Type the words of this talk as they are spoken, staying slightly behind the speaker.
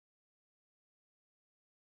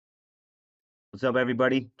What's up,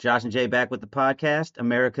 everybody? Josh and Jay back with the podcast.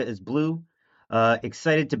 America is Blue.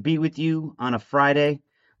 Excited to be with you on a Friday,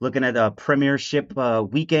 looking at a Premiership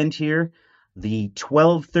weekend here. The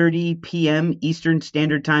 12:30 p.m. Eastern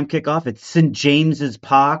Standard Time kickoff at St James's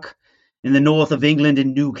Park in the north of England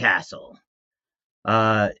in Newcastle.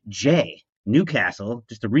 Jay, Newcastle,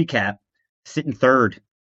 just to recap, sitting third,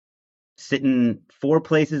 sitting four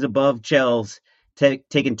places above Chelsea,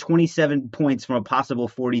 taking 27 points from a possible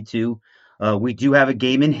 42. We do have a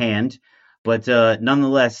game in hand, but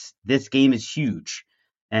nonetheless, this game is huge.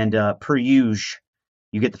 And per usual,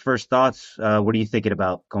 you get the first thoughts. What are you thinking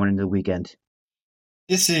about going into the weekend?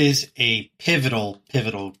 This is a pivotal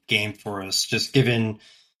game for us, just given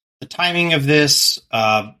the timing of this,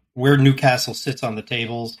 where Newcastle sits on the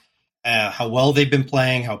tables, how well they've been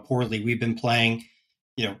playing, how poorly we've been playing.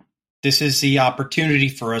 You know, this is the opportunity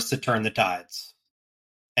for us to turn the tides.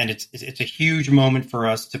 And it's a huge moment for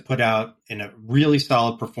us to put out in a really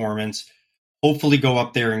solid performance, hopefully go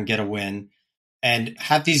up there and get a win, and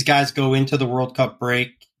have these guys go into the World Cup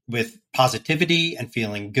break with positivity and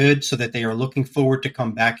feeling good so that they are looking forward to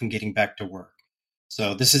come back and getting back to work.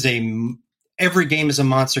 So this is every game is a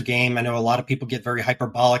monster game. I know a lot of people get very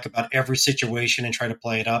hyperbolic about every situation and try to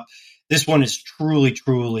play it up. This one is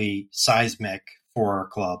truly seismic for our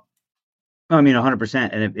club. I mean, 100%,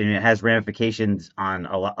 and it has ramifications on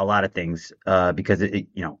a lot of things because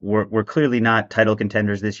we're clearly not title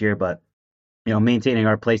contenders this year, but maintaining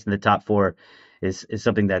our place in the top four is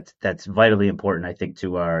something that's vitally important, I think,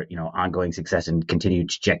 to our ongoing success and continued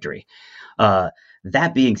trajectory.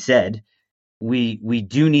 That being said, we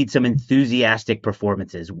do need some enthusiastic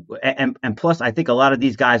performances, and plus, I think a lot of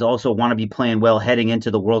these guys also want to be playing well heading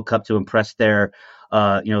into the World Cup to impress their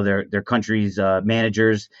country's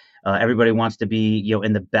managers. Everybody wants to be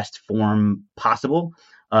in the best form possible.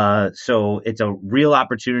 So it's a real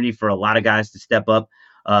opportunity for a lot of guys to step up.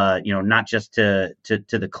 Not just to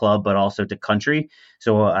the club, but also to country.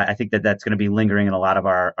 So I think that's going to be lingering in a lot of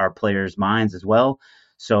our players' minds as well.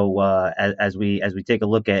 So as we take a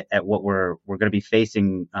look at what we're going to be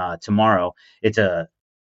facing tomorrow, it's a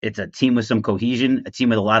team with some cohesion, a team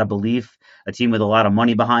with a lot of belief, a team with a lot of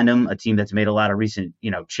money behind them, a team that's made a lot of recent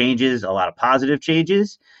changes, a lot of positive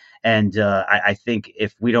changes. And I think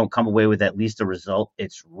if we don't come away with at least a result,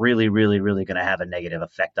 it's really going to have a negative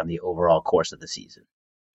effect on the overall course of the season.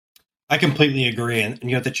 I completely agree. And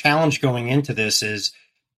the challenge going into this is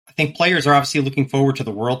I think players are obviously looking forward to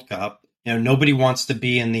the World Cup. Nobody wants to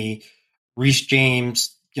be in the Reece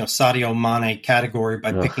James, Sadio Mane category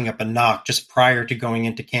by picking up a knock just prior to going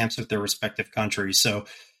into camps with their respective countries. So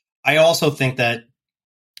I also think that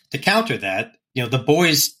to counter that, the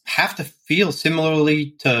boys have to feel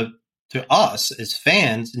similarly to us as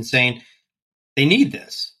fans and saying they need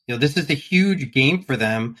this. This is a huge game for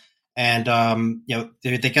them. And,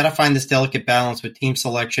 they got to find this delicate balance with team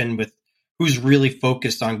selection, with who's really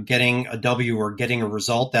focused on getting a W or getting a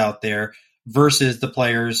result out there versus the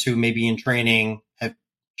players who maybe in training have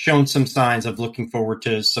shown some signs of looking forward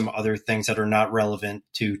to some other things that are not relevant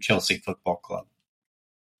to Chelsea Football Club.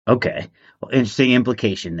 Okay. Well, interesting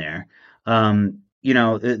implication there. The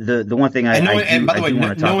one thing and by the way,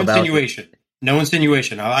 want to talk no about. Insinuation. No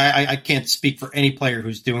insinuation. I can't speak for any player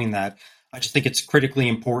who's doing that. I just think it's critically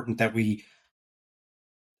important that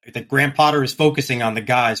Graham Potter is focusing on the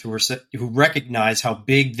guys who recognize how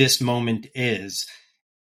big this moment is,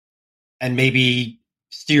 and maybe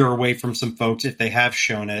steer away from some folks if they have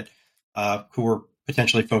shown it, who are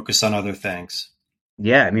potentially focused on other things.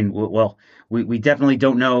 Yeah, I mean, well, we definitely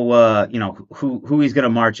don't know, who he's going to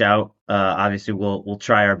march out. Obviously, we'll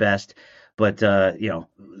try our best, but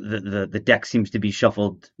the deck seems to be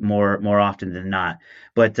shuffled more often than not.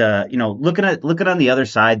 But looking on the other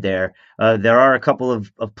side there are a couple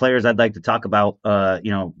of players I'd like to talk about, that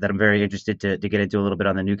I'm very interested to get into a little bit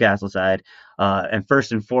on the Newcastle side. And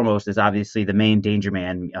first and foremost is obviously the main danger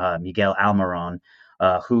man, Miguel Almiron,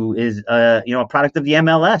 who is a product of the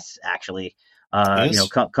MLS actually.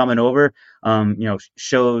 Coming over,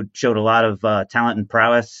 showed a lot of talent and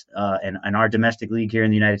prowess in our domestic league here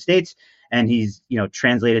in the United States, and he's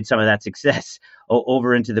translated some of that success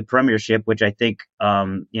over into the Premiership, which I think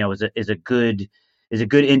is a good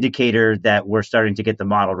indicator that we're starting to get the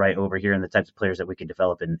model right over here and the types of players that we can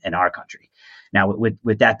develop in our country. Now,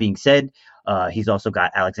 with that being said, he's also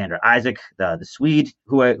got Alexander Isak, the Swede,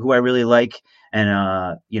 who I really like, and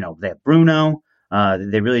they have Bruno.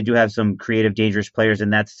 They really do have some creative, dangerous players,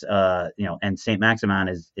 and that's and Saint Maximin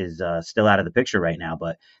is still out of the picture right now.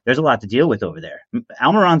 But there's a lot to deal with over there.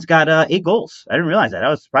 Almiron's got 8 goals. I didn't realize that. I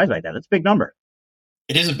was surprised by that. That's a big number.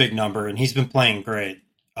 It is a big number, and he's been playing great.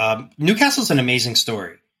 Newcastle's an amazing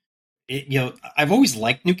story. I've always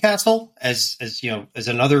liked Newcastle as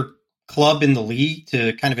another club in the league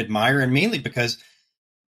to kind of admire, and mainly because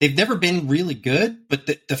they've never been really good, but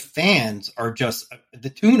the fans are just the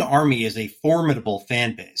Toon Army is a formidable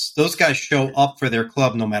fan base. Those guys show up for their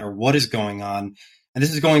club no matter what is going on. And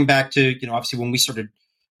this is going back to, obviously when we started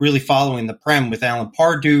really following the Prem with Alan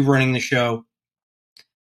Pardew running the show.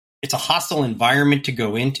 It's a hostile environment to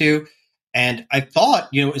go into. And I thought,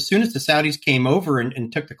 as soon as the Saudis came over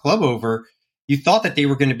and took the club over, you thought that they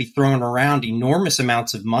were going to be throwing around enormous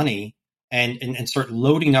amounts of money and start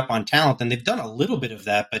loading up on talent. And they've done a little bit of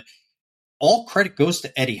that, but all credit goes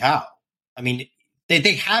to Eddie Howe. I mean,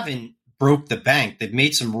 they haven't broke the bank. They've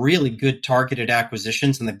made some really good targeted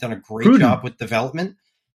acquisitions, and they've done a great job with development.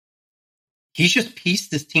 He's just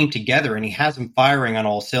pieced this team together, and he has them firing on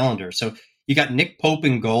all cylinders. So you got Nick Pope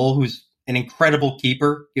in goal, who's an incredible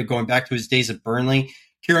keeper, going back to his days at Burnley.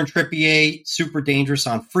 Kieran Trippier, super dangerous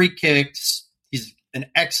on free kicks. He's an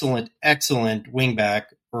excellent, excellent wingback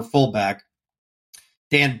or fullback.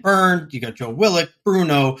 Dan Burn, you got Joe Willock,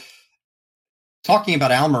 Bruno. Talking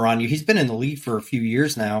about Almiron, he's been in the league for a few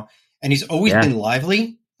years now, and he's always been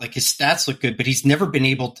lively. Like, his stats look good, but he's never been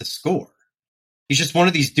able to score. He's just one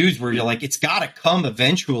of these dudes where you're like, it's got to come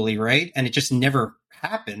eventually, right? And it just never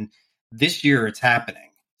happened. This year, it's happening.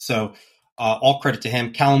 So all credit to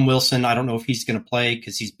him. Callum Wilson, I don't know if he's going to play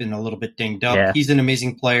because he's been a little bit dinged up. Yeah. He's an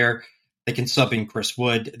amazing player. They can sub in Chris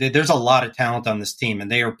Wood. There's a lot of talent on this team,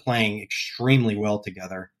 and they are playing extremely well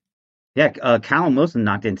together. Yeah, Callum Wilson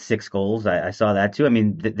knocked in 6 goals. I saw that too. I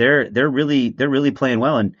mean, they're really playing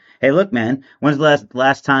well. And hey, look, man, when's the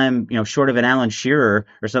last time, short of an Alan Shearer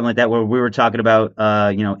or something like that, where we were talking about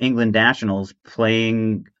England nationals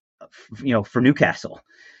playing, for Newcastle.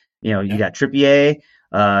 You got Trippier.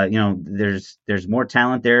 There's more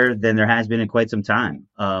talent there than there has been in quite some time.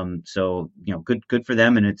 So good for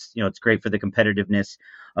them, and it's great for the competitiveness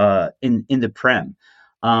in the Prem.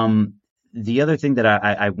 The other thing that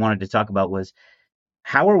I wanted to talk about was,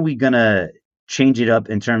 how are we going to change it up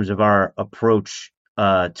in terms of our approach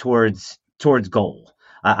towards goal?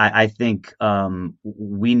 I think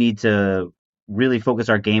we need to really focus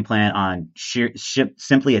our game plan on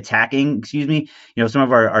simply attacking. Excuse me. Some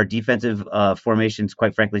of our defensive formations,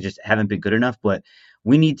 quite frankly, just haven't been good enough. But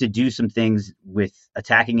we need to do some things with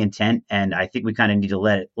attacking intent, and I think we kind of need to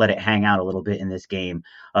let it hang out a little bit in this game.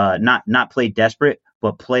 Not play desperate,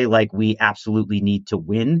 but play like we absolutely need to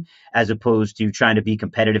win, as opposed to trying to be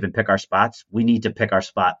competitive and pick our spots. We need to pick our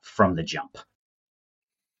spot from the jump.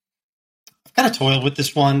 I've got to toil with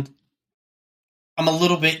this one. I'm a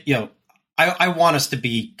little bit, I want us to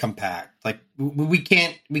be compact. Like, we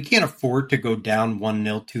can't afford to go down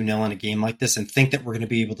 1-0, 2-0 in a game like this and think that we're going to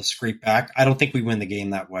be able to scrape back. I don't think we win the game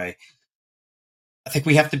that way. I think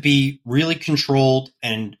we have to be really controlled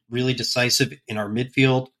and really decisive in our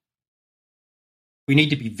midfield. We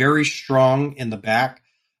need to be very strong in the back.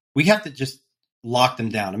 We have to just lock them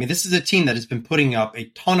down. I mean, this is a team that has been putting up a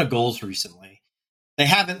ton of goals recently. They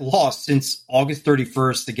haven't lost since August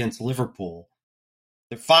 31st against Liverpool.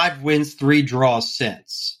 They're 5 wins, 3 draws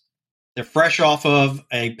since. They're fresh off of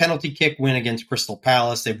a penalty kick win against Crystal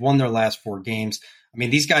Palace. They've won their last 4 games. I mean,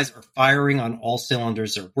 these guys are firing on all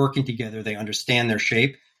cylinders. They're working together. They understand their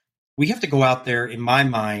shape. We have to go out there, in my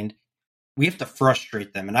mind, we have to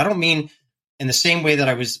frustrate them. And I don't mean in the same way that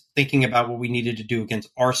I was thinking about what we needed to do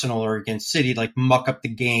against Arsenal or against City, like muck up the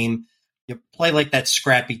game, play like that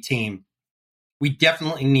scrappy team. We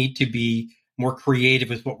definitely need to be more creative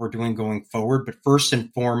with what we're doing going forward. But first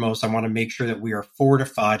and foremost, I want to make sure that we are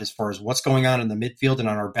fortified as far as what's going on in the midfield and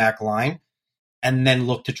on our back line, and then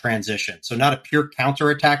look to transition. So not a pure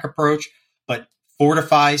counterattack approach, but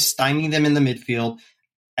fortify, stymie them in the midfield,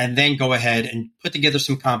 and then go ahead and put together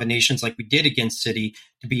some combinations like we did against City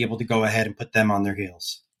to be able to go ahead and put them on their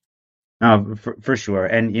heels. No, for sure.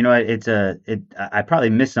 And, I probably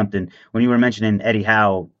missed something when you were mentioning Eddie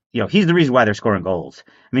Howe. He's the reason why they're scoring goals.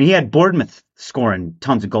 I mean, he had Bournemouth scoring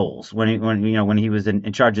tons of goals when he was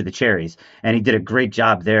in charge of the Cherries, and he did a great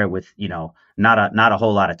job there with, not a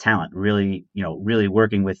whole lot of talent, really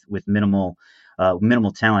working with minimal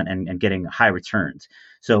talent and getting high returns.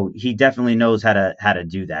 So he definitely knows how to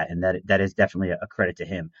do that, and that is definitely a credit to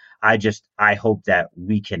him. I hope that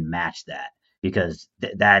we can match that, because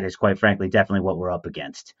that is, quite frankly, definitely what we're up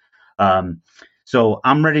against. So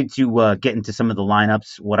I'm ready to get into some of the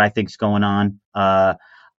lineups, what I think's going on. I'm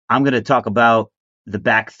going to talk about the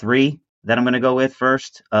back 3 that I'm going to go with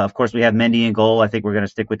first. Of course, we have Mendy in goal. I think we're going to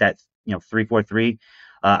stick with that 3-4-3.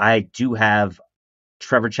 I do have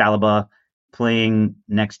Trevor Chalobah playing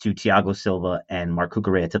next to Thiago Silva and Marc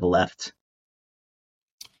Cucurella to the left.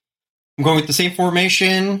 I'm going with the same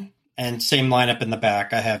formation. And same lineup in the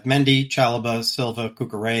back. I have Mendy, Chalaba, Silva,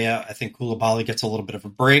 Cucurella. I think Koulibaly gets a little bit of a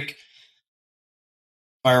break.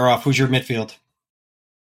 Fire off. Who's your midfield?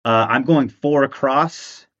 I'm going four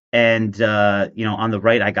across, and on the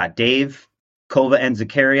right I got Dave, Kova, and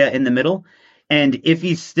Zakaria in the middle. And if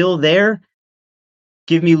he's still there,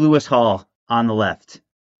 give me Lewis Hall on the left.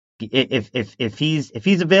 If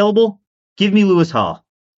he's available, give me Lewis Hall.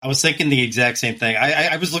 I was thinking the exact same thing.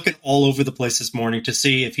 I was looking all over the place this morning to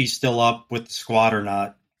see if he's still up with the squad or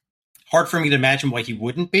not. Hard for me to imagine why he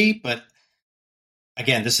wouldn't be, but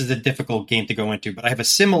again, this is a difficult game to go into. But I have a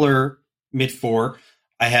similar mid four.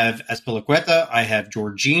 I have Azpilicueta. I have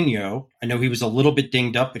Jorginho. I know he was a little bit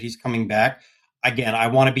dinged up, but he's coming back. Again, I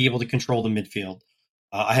want to be able to control the midfield.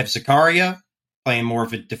 I have Zakaria playing more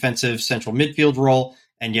of a defensive central midfield role.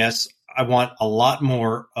 And yes, I want a lot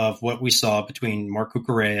more of what we saw between Marc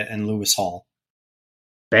Cucurella and Lewis Hall.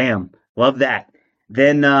 Bam, love that.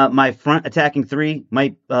 Then my front attacking three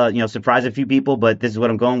might surprise a few people, but this is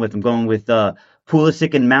what I'm going with. I'm going with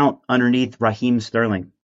Pulisic and Mount underneath Raheem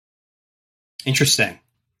Sterling. Interesting.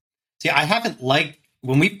 See, I haven't liked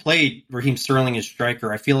when we played Raheem Sterling as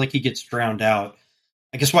striker. I feel like he gets drowned out.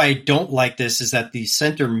 I guess why I don't like this is that the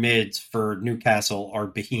center mids for Newcastle are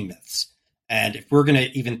behemoths. And if we're going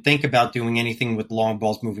to even think about doing anything with long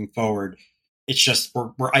balls moving forward, it's just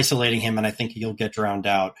we're isolating him, and I think he'll get drowned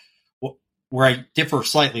out. Where I differ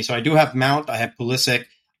slightly, so I do have Mount, I have Pulisic,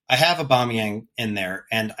 I have Aubameyang in there,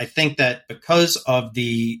 and I think that because of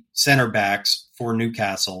the center backs for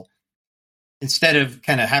Newcastle, instead of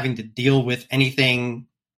kind of having to deal with anything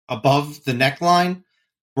above the neckline,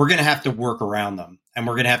 we're going to have to work around them, and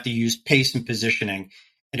we're going to have to use pace and positioning.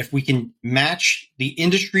 And if we can match the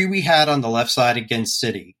industry we had on the left side against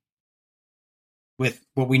City with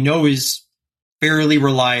what we know is fairly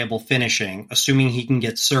reliable finishing, assuming he can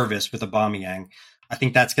get service with Aubameyang, I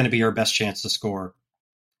think that's going to be our best chance to score.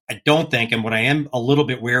 I don't think, and what I am a little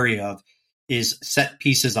bit wary of, is set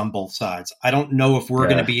pieces on both sides. I don't know if we're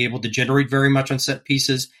going to be able to generate very much on set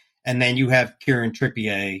pieces, and then you have Kieran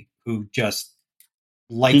Trippier, who just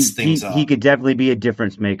lights things up. He could definitely be a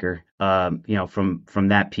difference maker, from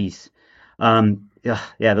that piece.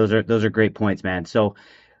 Those are great points, man. So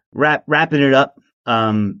wrapping it up,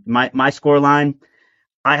 my score line,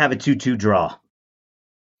 I have a 2-2 draw.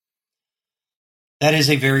 That is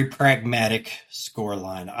a very pragmatic score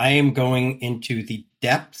line. I am going into the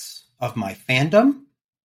depths of my fandom.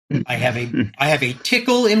 I have a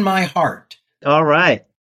tickle in my heart. All right.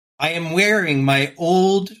 I am wearing my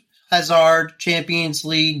old Hazard Champions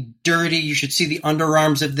League dirty. You should see the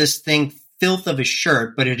underarms of this thing. Filth of a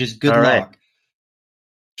shirt, but it is good luck. Right.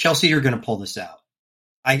 Chelsea, you're going to pull this out.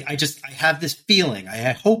 I have this feeling,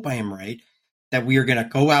 I hope I am right, that we are going to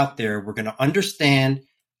go out there, we're going to understand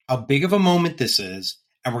how big of a moment this is,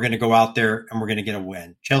 and we're going to go out there and we're going to get a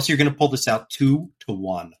win. Chelsea, you're going to pull this out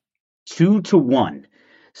 2-1. 2-1.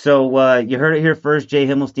 So you heard it here first, Jay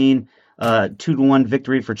Himmelstein, 2-1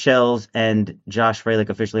 victory for Chelsea, and Josh Freilich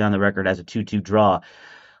officially on the record as a 2-2 draw.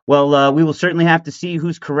 Well, we will certainly have to see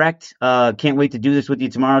who's correct. Can't wait to do this with you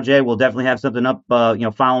tomorrow, Jay. We'll definitely have something up,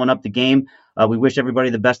 following up the game. We wish everybody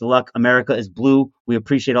the best of luck. America is blue. We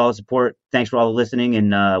appreciate all the support. Thanks for all the listening,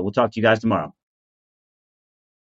 and we'll talk to you guys tomorrow.